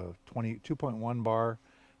says we have a 2.1 bar,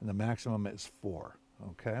 and the maximum is 4.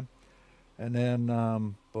 Okay. And then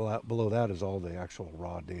below that is all the actual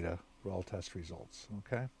raw data, raw test results.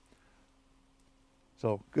 Okay.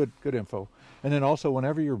 So good info. And then also,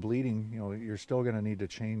 whenever you're bleeding, you're still going to need to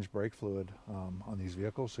change brake fluid on these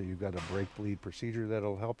vehicles. So you've got a brake bleed procedure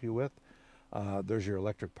that'll help you with. There's your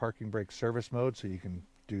electric parking brake service mode, so you can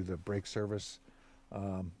do the brake service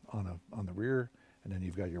on the rear, and then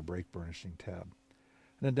you've got your brake burnishing tab.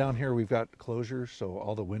 And then down here we've got closures, so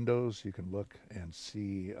all the windows you can look and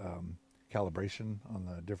see calibration on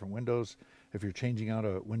the different windows. If you're changing out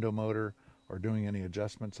a window motor or doing any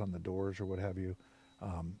adjustments on the doors or what have you,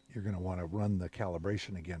 you're going to want to run the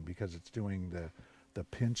calibration again, because it's doing the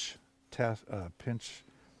pinch test, pinch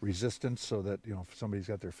resistance, so that if somebody's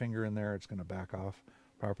got their finger in there, it's going to back off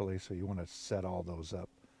properly. So you want to set all those up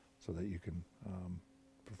so that you can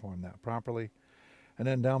perform that properly. And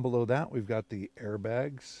then down below that we've got the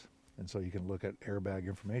airbags, and so you can look at airbag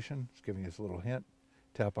information. It's giving us a little hint.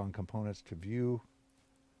 Tap on components to view.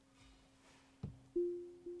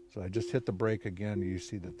 So I just hit the brake again. You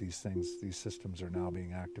see that these systems are now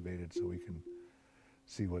being activated, so we can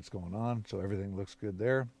see what's going on. So everything looks good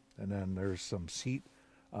there. And then there's some seat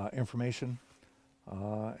information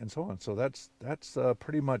and so on. So that's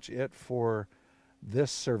pretty much it for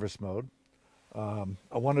this service mode.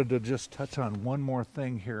 I wanted to just touch on one more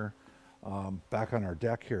thing here, back on our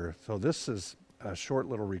deck here. So this is a short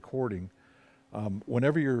little recording.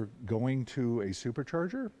 Whenever you're going to a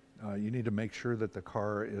supercharger, you need to make sure that the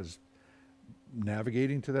car is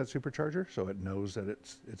navigating to that supercharger, so it knows that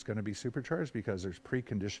it's going to be supercharged, because there's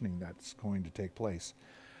preconditioning that's going to take place.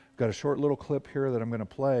 I've got a short little clip here that I'm going to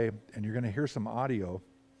play, and you're going to hear some audio,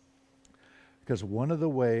 because one of the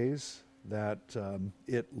ways that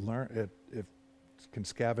if can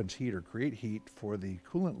scavenge heat or create heat for the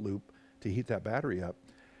coolant loop to heat that battery up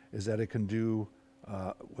is that it can do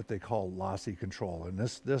what they call lossy control. And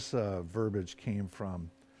this verbiage came from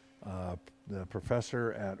the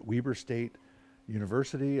professor at Weber State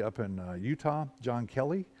University up in Utah, John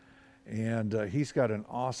Kelly. And he's got an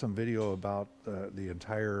awesome video about the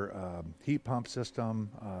entire heat pump system.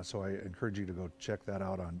 So I encourage you to go check that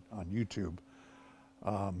out on YouTube.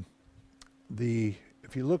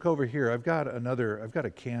 If you look over here, I've got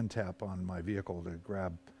a can tap on my vehicle to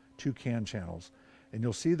grab 2 can channels. And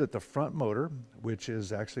you'll see that the front motor, which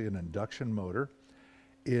is actually an induction motor,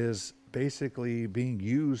 is basically being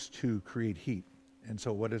used to create heat. And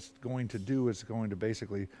so what it's going to do is going to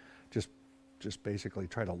basically just basically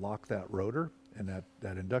try to lock that rotor and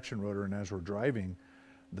that induction rotor. And as we're driving,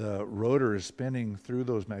 the rotor is spinning through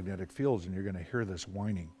those magnetic fields, and you're going to hear this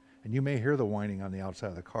whining. And you may hear the whining on the outside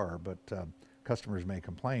of the car, but customers may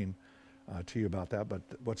complain to you about that. But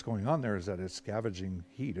what's going on there is that it's scavenging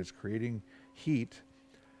heat. It's creating heat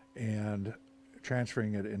and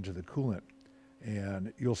transferring it into the coolant.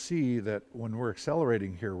 And you'll see that when we're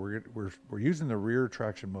accelerating here, we're using the rear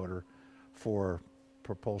traction motor for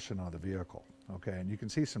propulsion of the vehicle. Okay, and you can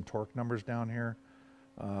see some torque numbers down here.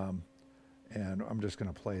 And I'm just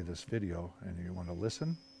going to play this video, and you want to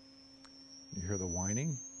listen. You hear the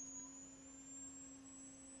whining.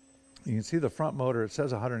 You can see the front motor, it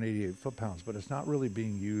says 188 foot-pounds, but it's not really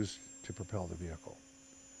being used to propel the vehicle.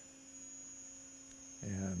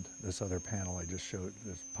 And this other panel I just showed,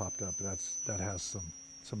 that's popped up, that has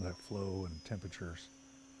some of that flow and temperatures.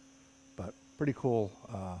 But pretty cool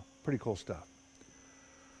stuff.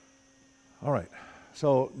 All right,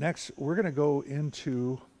 so next we're going to go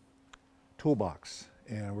into Toolbox,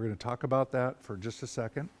 and we're going to talk about that for just a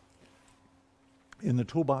second. In the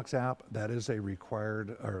Toolbox app, that is a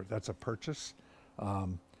required, or that's a purchase.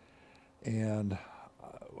 And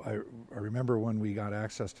I remember when we got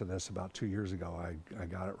access to this about 2 years ago, I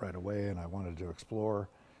got it right away, and I wanted to explore.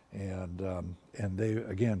 And they,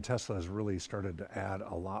 again, Tesla has really started to add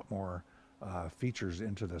a lot more features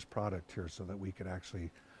into this product here so that we could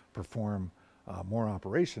actually perform more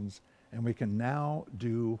operations, and we can now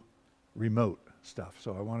do remote stuff.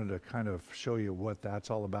 So I wanted to kind of show you what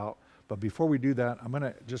that's all about. But before we do that, I'm going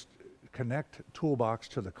to just connect Toolbox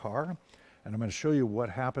to the car, and I'm going to show you what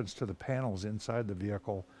happens to the panels inside the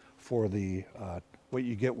vehicle for the what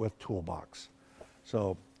you get with Toolbox.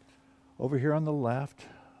 So over here on the left,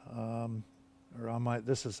 or on my,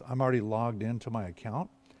 I'm already logged into my account,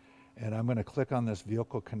 and I'm going to click on this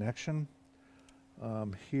vehicle connection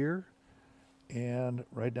here, and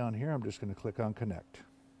right down here I'm just going to click on connect.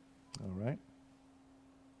 All right,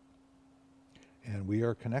 and we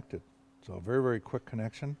are connected. So a very, very quick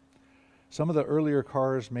connection. Some of the earlier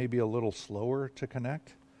cars may be a little slower to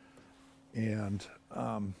connect, and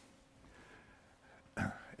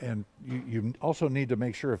you also need to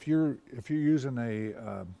make sure if you're using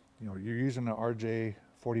you're using an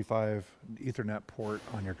RJ45 Ethernet port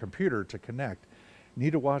on your computer to connect, you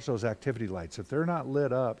need to watch those activity lights. If they're not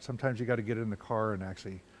lit up, sometimes you got to get in the car and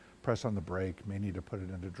actually press on the brake. You may need to put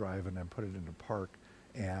it into drive and then put it into park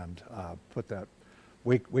and put that.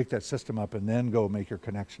 Wake that system up and then go make your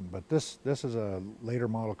connection. But this is a later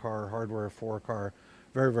model car, hardware 4 car,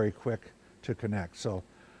 very, very quick to connect. So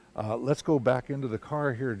let's go back into the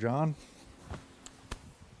car here, John.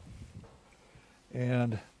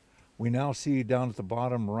 And we now see down at the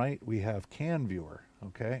bottom right, we have CAN viewer,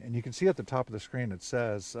 okay? And you can see at the top of the screen, it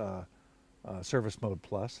says Service Mode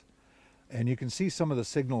Plus. And you can see some of the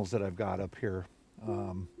signals that I've got up here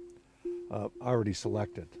already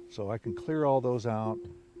selected. So I can clear all those out.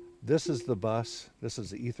 This is the bus, this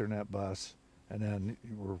is the Ethernet bus, and then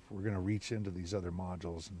we're going to reach into these other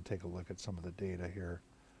modules and take a look at some of the data here.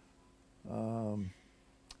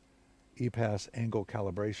 EPAS angle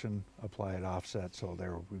calibration, apply at offset. So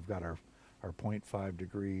there we've got our 0.5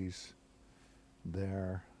 degrees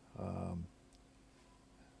there.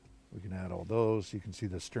 We can add all those. You can see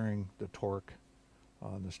the steering, the torque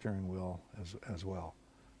on the steering wheel as well.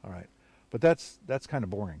 All right. But that's kind of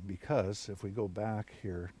boring, because if we go back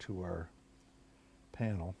here to our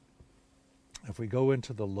panel, if we go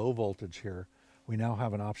into the low voltage here, we now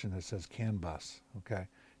have an option that says CAN bus. Okay,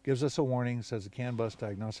 gives us a warning, says the CAN bus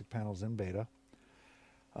diagnostic panel's in beta.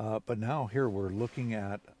 But now here we're looking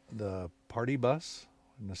at the party bus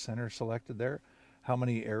in the center selected there, how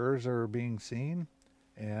many errors are being seen,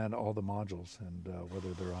 and all the modules and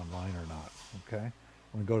whether they're online or not. Okay,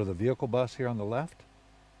 we're going to go to the vehicle bus here on the left.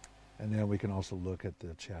 And then we can also look at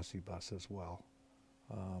the chassis bus as well.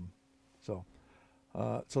 So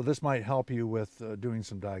this might help you with doing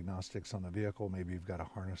some diagnostics on the vehicle. Maybe you've got a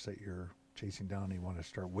harness that you're chasing down, you want to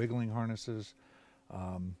start wiggling harnesses,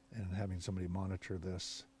 and having somebody monitor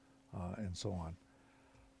this, and so on.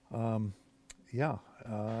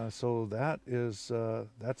 So that is,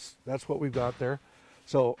 that's what we've got there.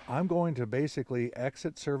 So I'm going to basically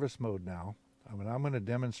exit service mode now. I'm going to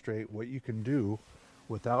demonstrate what you can do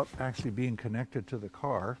without actually being connected to the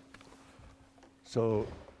car. So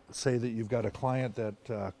say that you've got a client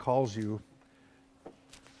that calls you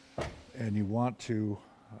and you want to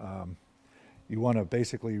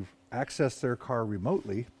basically access their car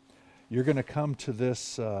remotely. You're going to come to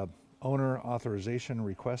this owner authorization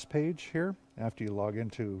request page here after you log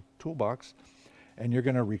into Toolbox, and you're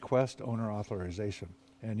going to request owner authorization.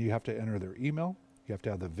 And you have to enter their email, you have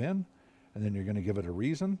to have the VIN, and then you're going to give it a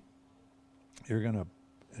reason. You're going to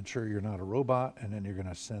ensure you're not a robot, and then you're going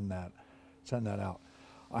to send that out.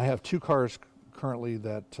 I have 2 cars currently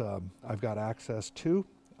that I've got access to.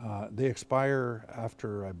 They expire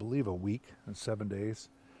after, I believe, a week and 7 days.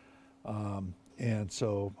 And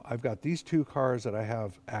so I've got these 2 cars that I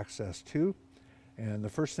have access to. And the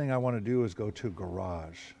first thing I want to do is go to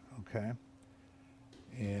Garage, okay?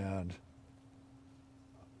 And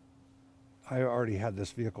I already had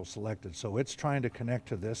this vehicle selected, so it's trying to connect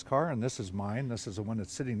to this car, and this is mine. This is the one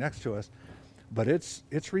that's sitting next to us. But it's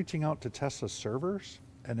reaching out to Tesla servers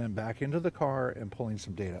and then back into the car and pulling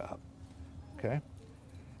some data up, okay?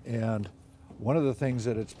 And one of the things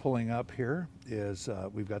that it's pulling up here is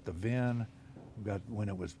we've got the VIN, we've got when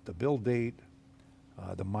it was the build date,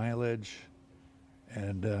 the mileage,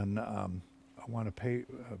 and then I want to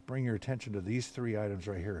bring your attention to these 3 items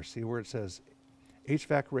right here. See where it says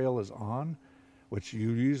HVAC rail is on, which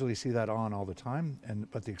you usually see that on all the time,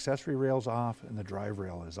 but the accessory rail's off and the drive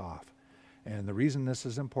rail is off. And the reason this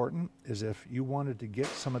is important is if you wanted to get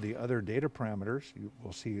some of the other data parameters you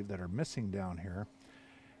will see that are missing down here,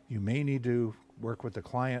 you may need to work with the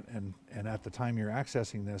client and at the time you're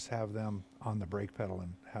accessing this, have them on the brake pedal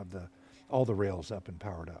and have all the rails up and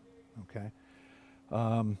powered up, okay?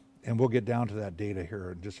 And we'll get down to that data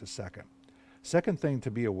here in just a second. Second thing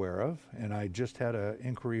to be aware of, and I just had an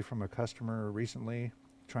inquiry from a customer recently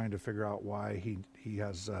trying to figure out why he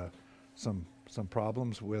has some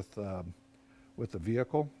problems with the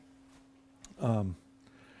vehicle.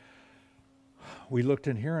 We looked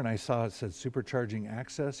in here and I saw it said supercharging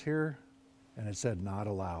access here, and it said not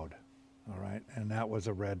allowed. All right, and that was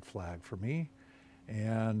a red flag for me.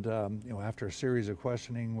 And after a series of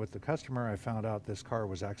questioning with the customer, I found out this car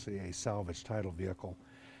was actually a salvage title vehicle.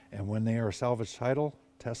 And when they are salvage title,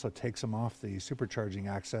 Tesla takes them off the supercharging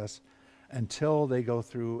access until they go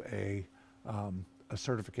through a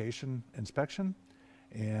certification inspection,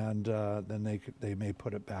 and then they may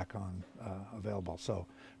put it back on available. So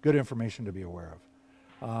good information to be aware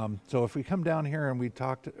of. So if we come down here, and we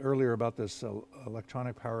talked earlier about this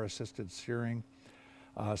electronic power assisted steering.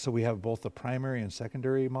 So we have both the primary and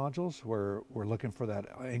secondary modules where we're looking for that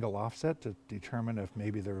angle offset to determine if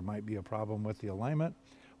maybe there might be a problem with the alignment.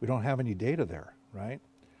 We don't have any data there, right?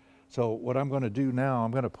 So what I'm going to do now, I'm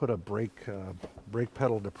going to put a brake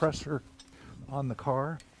pedal depressor on the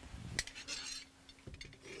car.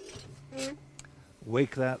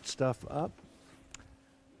 Wake that stuff up.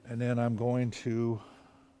 And then I'm going to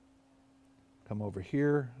come over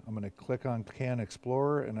here. I'm going to click on CAN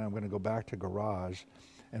Explorer, and I'm going to go back to Garage,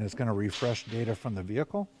 and it's going to refresh data from the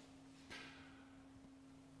vehicle.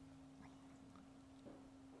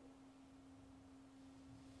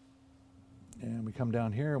 And we come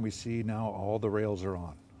down here and we see now all the rails are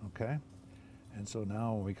on, okay? And so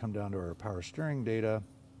now when we come down to our power steering data,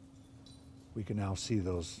 we can now see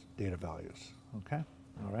those data values, okay?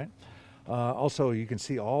 All right. Also, you can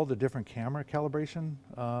see all the different camera calibration,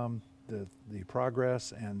 the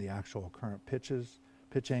progress and the actual current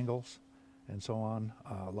pitch angles, and so on.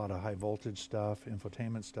 A lot of high voltage stuff,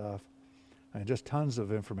 infotainment stuff, and just tons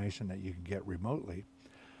of information that you can get remotely.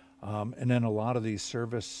 And then a lot of these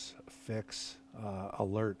service fix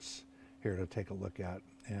alerts here to take a look at.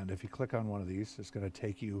 And if you click on one of these, it's going to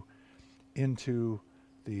take you into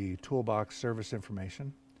the toolbox service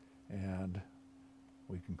information, and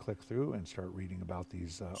we can click through and start reading about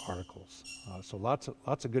these articles. So lots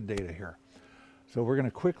of good data here. So we're going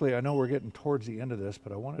to quickly, I know we're getting towards the end of this,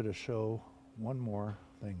 but I wanted to show one more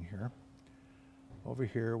thing here. Over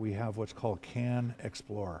here we have what's called CAN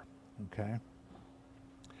Explorer, okay?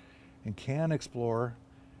 And CAN Explorer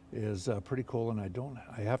is pretty cool, and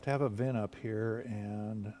I have to have a VIN up here,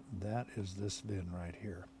 and that is this VIN right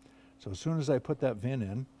here. So as soon as I put that VIN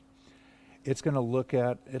in, it's going to look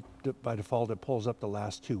at it. By default, it pulls up the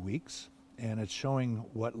last 2 weeks, and it's showing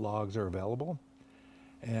what logs are available.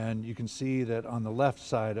 And you can see that on the left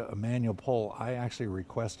side, a manual pull, I actually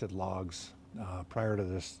requested logs prior to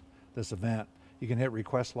this event. You can hit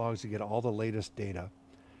request logs to get all the latest data.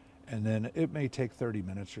 And then it may take 30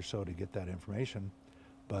 minutes or so to get that information.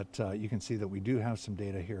 But you can see that we do have some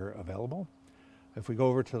data here available. If we go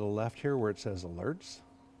over to the left here where it says alerts,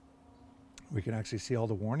 we can actually see all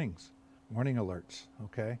the warning alerts,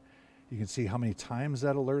 okay? You can see how many times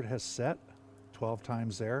that alert has set, 12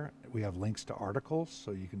 times there. We have links to articles,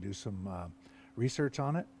 so you can do some research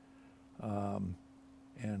on it,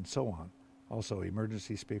 and so on. Also,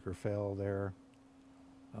 emergency speaker fail there,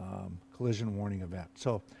 collision warning event.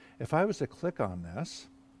 So if I was to click on this,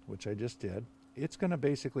 which I just did, it's going to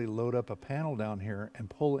basically load up a panel down here and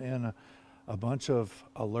pull in a bunch of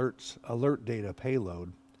alert data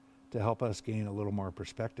payload to help us gain a little more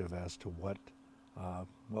perspective as to what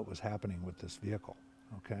was happening with this vehicle,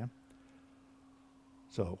 okay?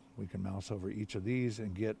 So we can mouse over each of these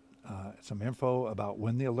and get some info about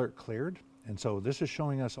when the alert cleared. And so this is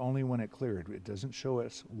showing us only when it cleared. It doesn't show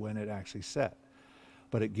us when it actually set,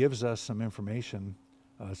 but it gives us some information,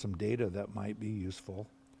 some data that might be useful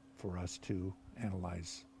for us to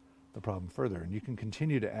analyze the problem further. And you can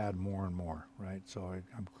continue to add more and more, right? So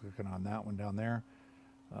I'm clicking on that one down there.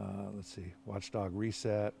 Let's see, watchdog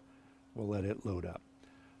reset. We'll let it load up.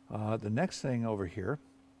 The next thing over here,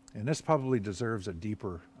 and this probably deserves a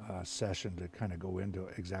deeper session to kind of go into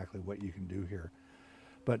exactly what you can do here.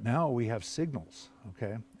 But now we have signals,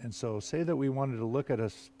 okay? And so say that we wanted to look at a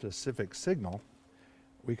specific signal.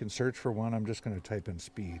 We can search for one. I'm just going to type in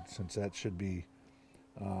speed, since that should be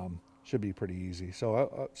pretty easy.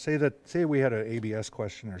 So say we had an ABS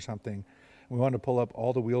question or something. We want to pull up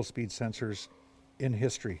all the wheel speed sensors in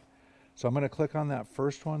history. So I'm going to click on that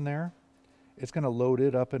first one there. It's going to load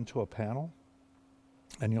it up into a panel,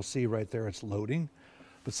 and you'll see right there it's loading.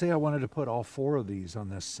 But say I wanted to put all 4 of these on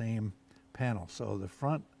this same panel. So the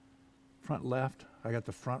front left, I got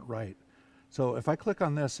the front right. So if I click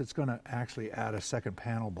on this, it's going to actually add a second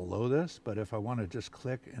panel below this. But if I want to just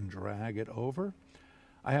click and drag it over,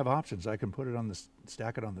 I have options. I can put it on the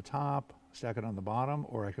stack it on the top, stack it on the bottom,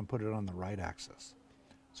 or I can put it on the right axis.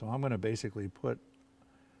 So I'm going to basically put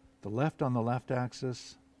the left on the left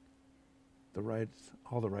axis, the right,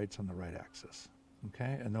 all the rights on the right axis.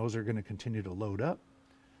 Okay, and those are going to continue to load up.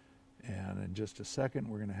 And in just a second,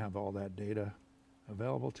 we're going to have all that data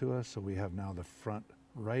available to us. So we have now the front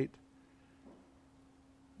right.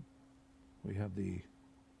 We have the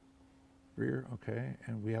rear, okay,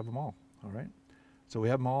 and we have them all right? So we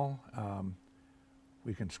have them all.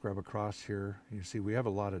 We can scrub across here. You see we have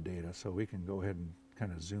a lot of data, so we can go ahead and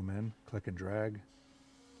kind of zoom in, click and drag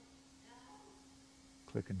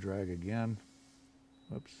again.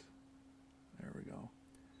 Whoops, there we go.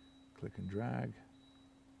 Click and drag,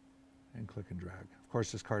 and click and drag. Of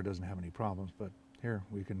course, this car doesn't have any problems, but here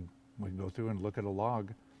we can go through and look at a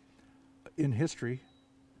log in history,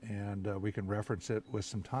 and we can reference it with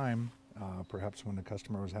some time, perhaps when the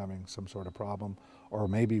customer was having some sort of problem, or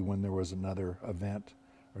maybe when there was another event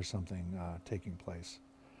or something taking place.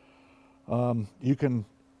 You can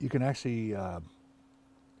actually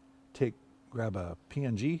grab a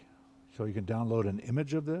PNG, so you can download an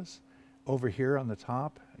image of this. Over here on the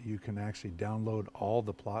top, you can actually download all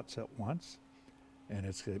the plots at once, and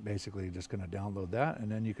it's basically just going to download that.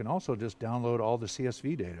 And then you can also just download all the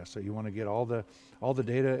CSV data. So you want to get all the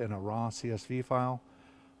data in a raw CSV file.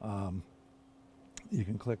 You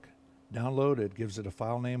can click download. It gives it a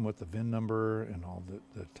file name with the VIN number and all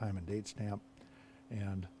the time and date stamp,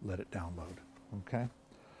 and let it download. Okay.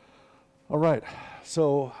 All right.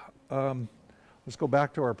 So let's go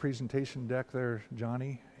back to our presentation deck there,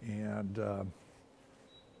 Johnny. And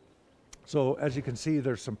so as you can see,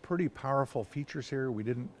 there's some pretty powerful features here. We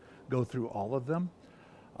didn't go through all of them.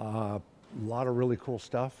 A lot of really cool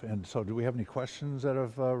stuff. And so do we have any questions that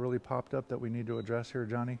have really popped up that we need to address here,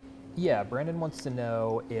 Johnny? Yeah, Brandon wants to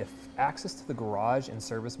know if access to the garage and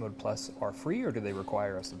Service Mode Plus are free, or do they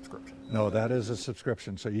require a subscription? No, that is a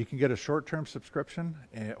subscription. So you can get a short-term subscription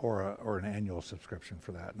or an annual subscription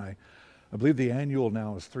for that. And I believe the annual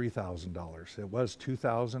now is $3,000. It was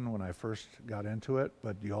 $2,000 when I first got into it,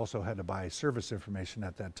 but you also had to buy service information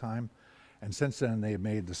at that time. And since then, they've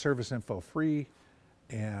made the service info free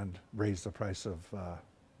and raised the price of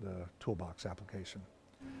the toolbox application.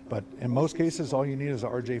 But in most cases, all you need is a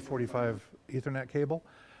RJ45 Ethernet cable.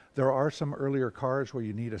 There are some earlier cars where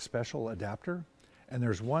you need a special adapter, and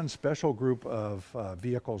there's one special group of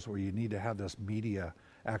vehicles where you need to have this media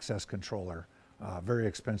access controller. Very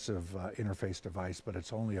expensive interface device, but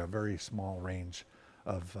it's only a very small range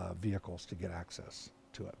of vehicles to get access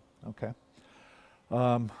to it. Okay.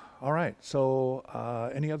 All right,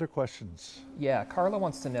 so any other questions? Yeah, Carla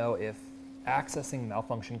wants to know if accessing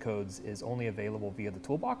malfunction codes is only available via the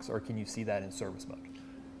toolbox, or can you see that in service mode?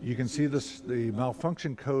 You can see the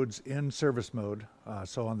malfunction codes in service mode.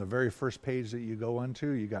 So on the very first page that you go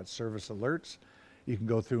into, you got service alerts. You can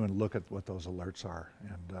go through and look at what those alerts are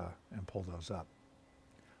and pull those up.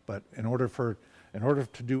 But in order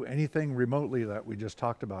to do anything remotely that we just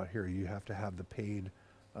talked about here, you have to have the paid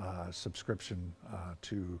subscription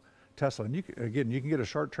to Tesla. And you can get a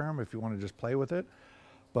short term if you want to just play with it.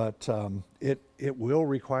 But it will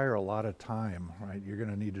require a lot of time, right? You're going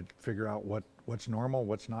to need to figure out what's normal,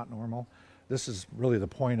 what's not normal. This is really the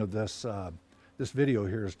point of this video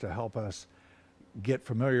here, is to help us get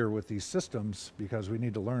familiar with these systems, because we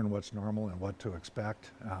need to learn what's normal and what to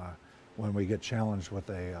expect when we get challenged with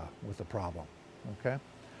a problem. Okay.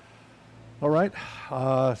 All right.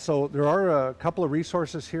 So there are a couple of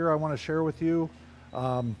resources here I want to share with you.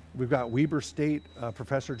 We've got Weber State,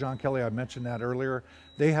 Professor John Kelly, I mentioned that earlier.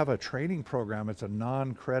 They have a training program. It's a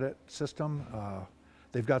non-credit system.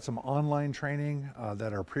 They've got some online training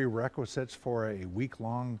that are prerequisites for a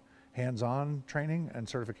week-long hands-on training and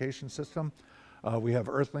certification system. We have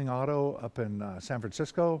Earthling Auto up in San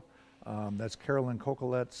Francisco. That's Carolyn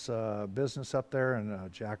Cocolette's business up there,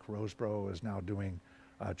 and Jack Roseborough is now doing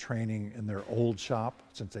training in their old shop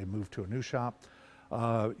since they moved to a new shop.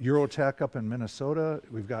 Eurotech up in Minnesota,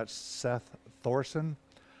 we've got Seth Thorson.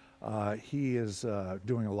 He is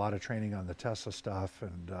doing a lot of training on the Tesla stuff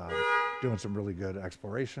and doing some really good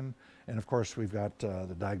exploration. And of course, we've got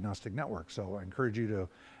the Diagnostic Network. So I encourage you to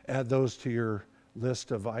add those to your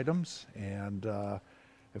list of items. And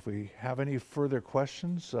if we have any further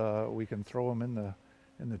questions, we can throw them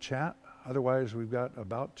in the chat. Otherwise, we've got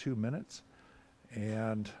about 2 minutes.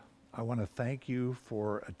 And I want to thank you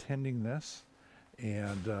for attending this.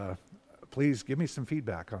 And please give me some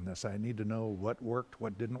feedback on this. I need to know what worked,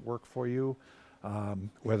 what didn't work for you,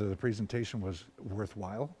 whether the presentation was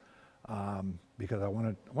worthwhile, because I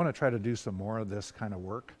want to try to do some more of this kind of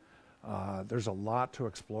work. There's a lot to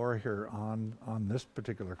explore here on this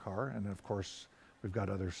particular car, and of course we've got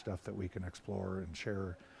other stuff that we can explore and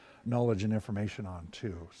share knowledge and information on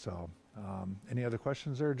too. So any other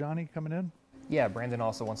questions there, Johnny, coming in? Yeah, Brandon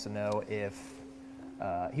also wants to know if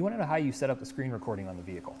he wanted to know how you set up the screen recording on the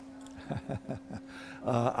vehicle.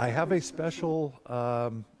 I have a special,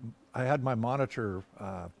 I had my monitor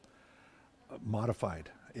modified,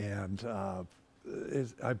 and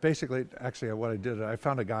I basically, actually what I did, I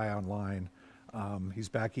found a guy online, he's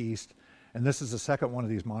back east, and this is the second one of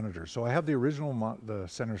these monitors. So I have the original, the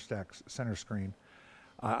center screen.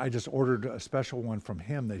 I just ordered a special one from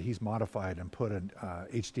him that he's modified and put an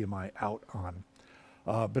HDMI out on.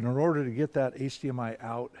 But in order to get that HDMI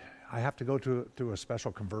out, I have to go to a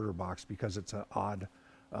special converter box because it's an odd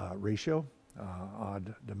ratio,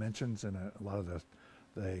 odd dimensions, and a lot of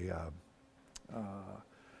the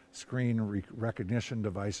screen recognition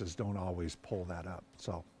devices don't always pull that up.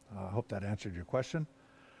 So I hope that answered your question.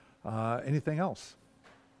 Anything else?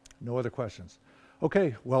 No other questions?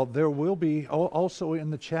 Okay, well, there will be also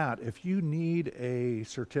in the chat, if you need a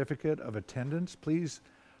certificate of attendance, please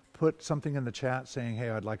put something in the chat saying,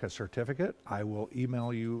 hey, I'd like a certificate. I will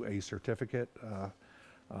email you a certificate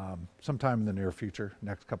sometime in the near future,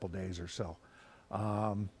 next couple days or so.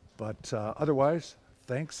 But otherwise,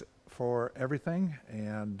 thanks for everything,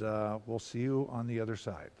 and we'll see you on the other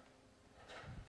side.